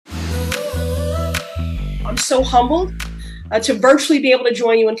I'm so humbled to virtually be able to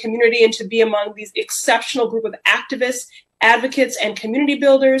join you in community and to be among these exceptional group of activists, advocates, and community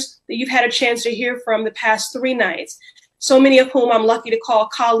builders that you've had a chance to hear from the past 3 nights. So many of whom I'm lucky to call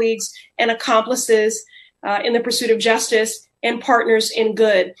colleagues and accomplices in the pursuit of justice and partners in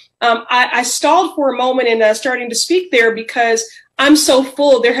good. I stalled for a moment in starting to speak there because I'm so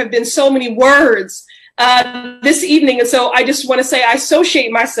full. There have been so many words this evening. And so I just want to say I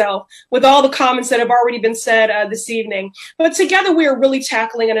associate myself with all the comments that have already been said this evening. But together we are really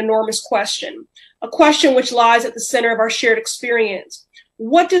tackling an enormous question, a question which lies at the center of our shared experience.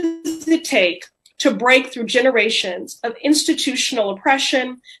 What does it take to break through generations of institutional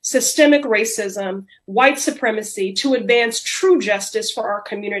oppression, systemic racism, white supremacy to advance true justice for our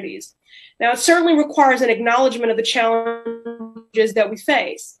communities? Now, it certainly requires an acknowledgement of the challenges that we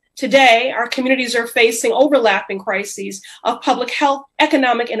face. Today, our communities are facing overlapping crises of public health,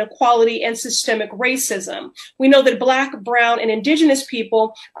 economic inequality, and systemic racism. We know that Black, Brown, and Indigenous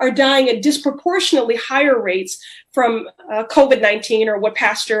people are dying at disproportionately higher rates from COVID-19, or what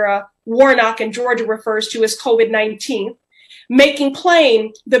Pastor Warnock in Georgia refers to as COVID-19, making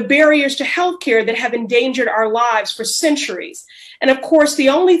plain the barriers to healthcare that have endangered our lives for centuries. And of course, the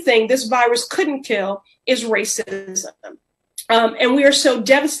only thing this virus couldn't kill is racism. And we are so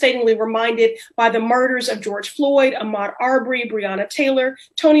devastatingly reminded by the murders of George Floyd, Ahmaud Arbery, Breonna Taylor,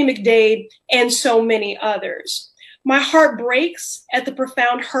 Tony McDade, and so many others. My heart breaks at the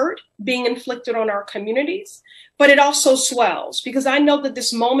profound hurt being inflicted on our communities, but it also swells because I know that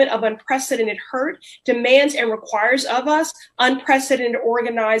this moment of unprecedented hurt demands and requires of us unprecedented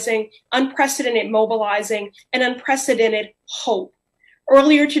organizing, unprecedented mobilizing, and unprecedented hope.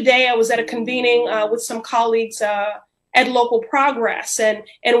 Earlier today, I was at a convening with some colleagues at Local Progress. And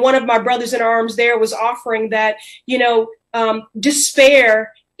one of my brothers in arms there was offering that,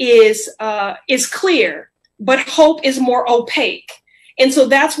 despair is clear, but hope is more opaque. And so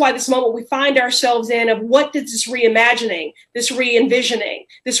that's why this moment we find ourselves in of what does this reimagining, this re-envisioning,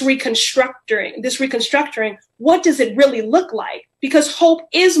 this reconstructing, what does it really look like? Because hope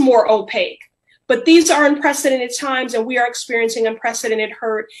is more opaque. But these are unprecedented times and we are experiencing unprecedented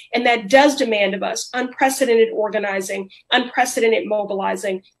hurt. And that does demand of us unprecedented organizing, unprecedented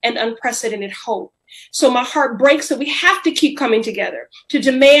mobilizing, and unprecedented hope. So my heart breaks that we have to keep coming together to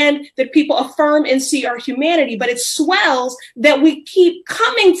demand that people affirm and see our humanity, but it swells that we keep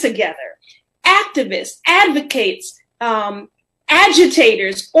coming together. Activists, advocates,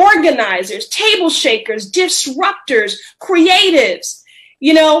 agitators, organizers, table shakers, disruptors, creatives.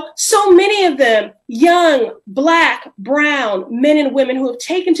 So many of them, young, Black, brown men and women who have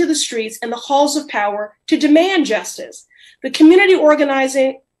taken to the streets and the halls of power to demand justice. The community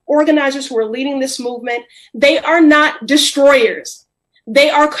organizers who are leading this movement, they are not destroyers.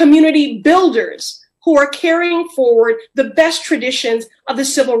 They are community builders who are carrying forward the best traditions of the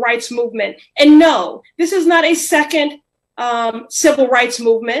civil rights movement. And no, this is not a second civil rights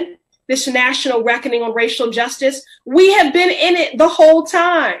movement. This national reckoning on racial justice, we have been in it the whole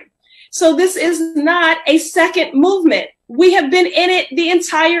time. So this is not a second movement. We have been in it the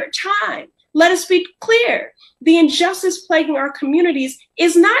entire time. Let us be clear. The injustice plaguing our communities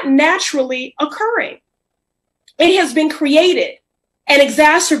is not naturally occurring. It has been created and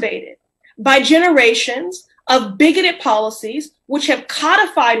exacerbated by generations of bigoted policies which have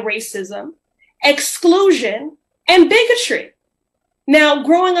codified racism, exclusion, and bigotry. Now,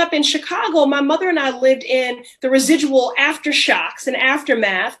 growing up in Chicago, my mother and I lived in the residual aftershocks and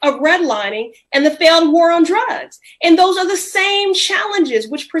aftermath of redlining and the failed war on drugs. And those are the same challenges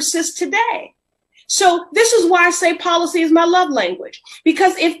which persist today. So this is why I say policy is my love language,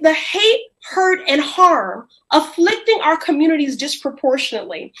 because if the hate, hurt, and harm afflicting our communities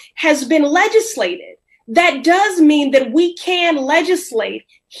disproportionately has been legislated, that does mean that we can legislate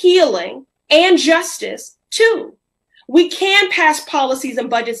healing and justice too. We can pass policies and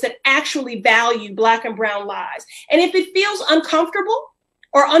budgets that actually value Black and brown lives. And if it feels uncomfortable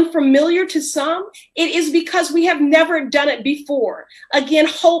or unfamiliar to some, it is because we have never done it before. Again,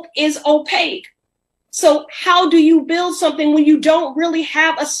 hope is opaque. So how do you build something when you don't really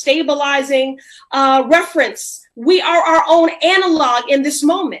have a stabilizing reference? We are our own analog in this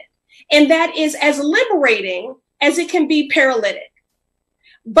moment. And that is as liberating as it can be paralytic.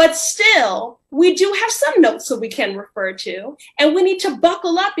 But still, we do have some notes that we can refer to, and we need to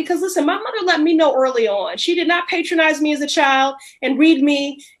buckle up because, listen, my mother let me know early on. She did not patronize me as a child and read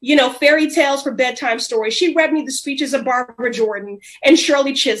me, fairy tales for bedtime stories. She read me the speeches of Barbara Jordan and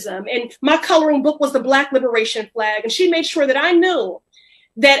Shirley Chisholm, and my coloring book was the Black Liberation Flag, and she made sure that I knew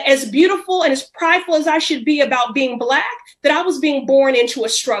that as beautiful and as prideful as I should be about being Black, that I was being born into a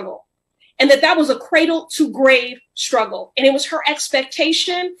struggle. and that was a cradle to grave struggle. And it was her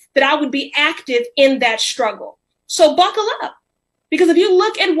expectation that I would be active in that struggle. So buckle up, because if you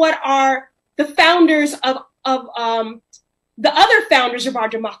look at what are the founders of the other founders of our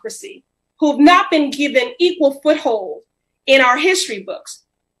democracy, who have not been given equal foothold in our history books,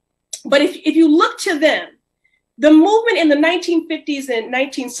 but if you look to them, the movement in the 1950s and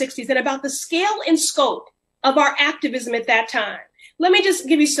 1960s, and about the scale and scope of our activism at that time. Let me just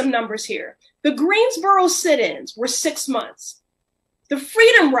give you some numbers here. The Greensboro sit-ins were 6 months. The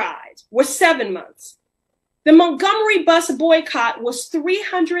Freedom Rides were 7 months. The Montgomery bus boycott was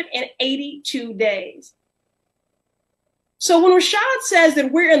 382 days. So when Rashad says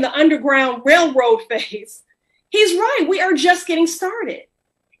that we're in the Underground Railroad phase, he's right. We are just getting started.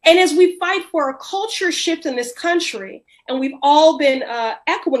 And as we fight for a culture shift in this country, and we've all been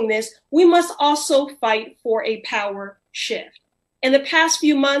echoing this, we must also fight for a power shift. In the past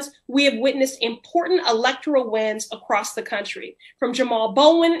few months, we have witnessed important electoral wins across the country, from Jamal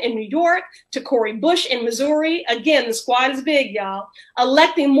Bowen in New York to Cori Bush in Missouri. Again, the squad is big, y'all.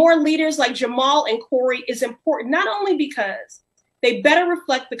 Electing more leaders like Jamal and Cori is important, not only because they better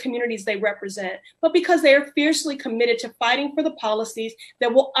reflect the communities they represent, but because they are fiercely committed to fighting for the policies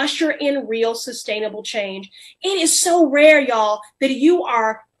that will usher in real sustainable change. It is so rare, y'all, that you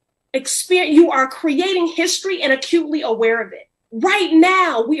are creating history and acutely aware of it. Right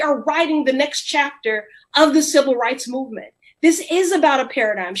now, we are writing the next chapter of the civil rights movement. This is about a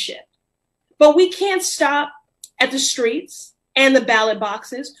paradigm shift, but we can't stop at the streets and the ballot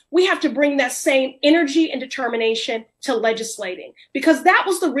boxes. We have to bring that same energy and determination to legislating, because that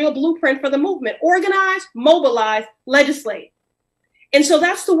was the real blueprint for the movement: organize, mobilize, legislate. And so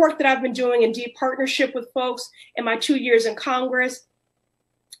that's the work that I've been doing in deep partnership with folks in my 2 years in Congress.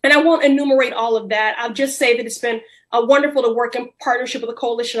 And I won't enumerate all of that. I'll just say that it's been wonderful to work in partnership with a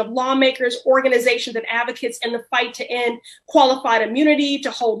coalition of lawmakers, organizations, and advocates in the fight to end qualified immunity, to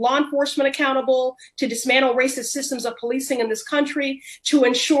hold law enforcement accountable, to dismantle racist systems of policing in this country, to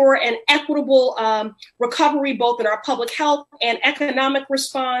ensure an equitable recovery, both in our public health and economic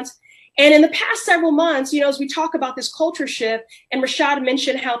response. And in the past several months, as we talk about this culture shift, and Rashad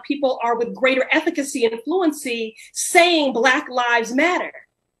mentioned how people are with greater efficacy and fluency saying Black Lives Matter.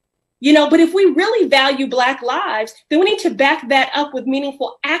 But if we really value Black lives, then we need to back that up with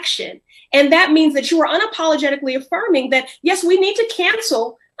meaningful action. And that means that you are unapologetically affirming that, yes, we need to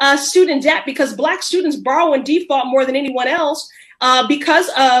cancel student debt, because Black students borrow and default more than anyone else because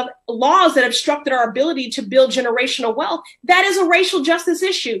of laws that obstructed our ability to build generational wealth. That is a racial justice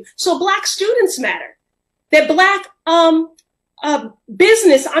issue. So Black students matter, that Black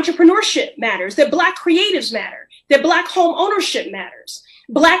business entrepreneurship matters, that Black creatives matter, that Black home ownership matters.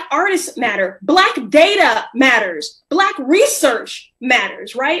 Black artists matter, Black data matters, Black research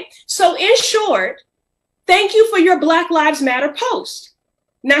matters, right? So in short, thank you for your Black Lives Matter post.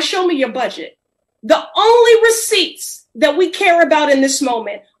 Now show me your budget. The only receipts that we care about in this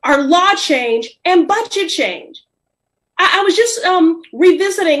moment are law change and budget change. I was just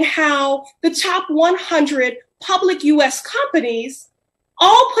revisiting how the top 100 public US companies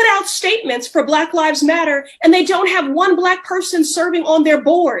all put out statements for Black Lives Matter, and they don't have one Black person serving on their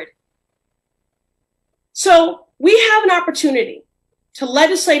board. So we have an opportunity to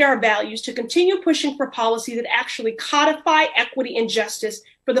legislate our values, to continue pushing for policy that actually codify equity and justice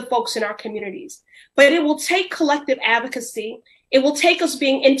for the folks in our communities. But it will take collective advocacy. It will take us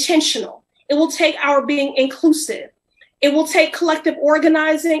being intentional. It will take our being inclusive. It will take collective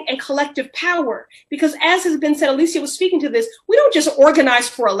organizing and collective power, because as has been said, Alicia was speaking to this, we don't just organize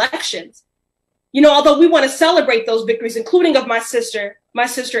for elections. Although we want to celebrate those victories, including of my sister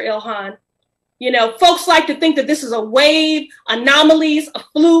Ilhan. Folks like to think that this is a wave, anomalies, a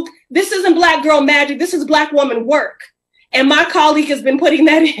fluke. This isn't Black girl magic. This is Black woman work. And my colleague has been putting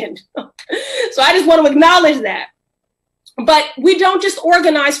that in. So I just want to acknowledge that. But we don't just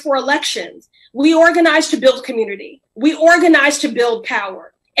organize for elections. We organize to build community. We organize to build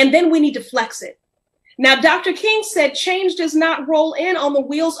power. And then we need to flex it. Now, Dr. King said change does not roll in on the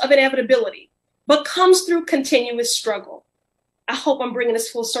wheels of inevitability, but comes through continuous struggle. I hope I'm bringing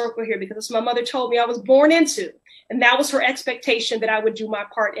this full circle here, because as my mother told me I was born into, and that was her expectation, that I would do my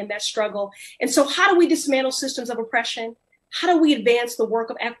part in that struggle. And so how do we dismantle systems of oppression? How do we advance the work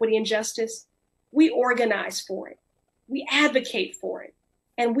of equity and justice? We organize for it. We advocate for it.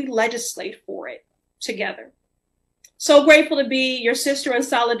 And we legislate for it together. So grateful to be your sister in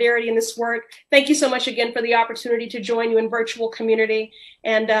solidarity in this work. Thank you so much again for the opportunity to join you in virtual community.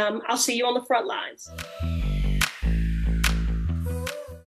 And I'll see you on the front lines.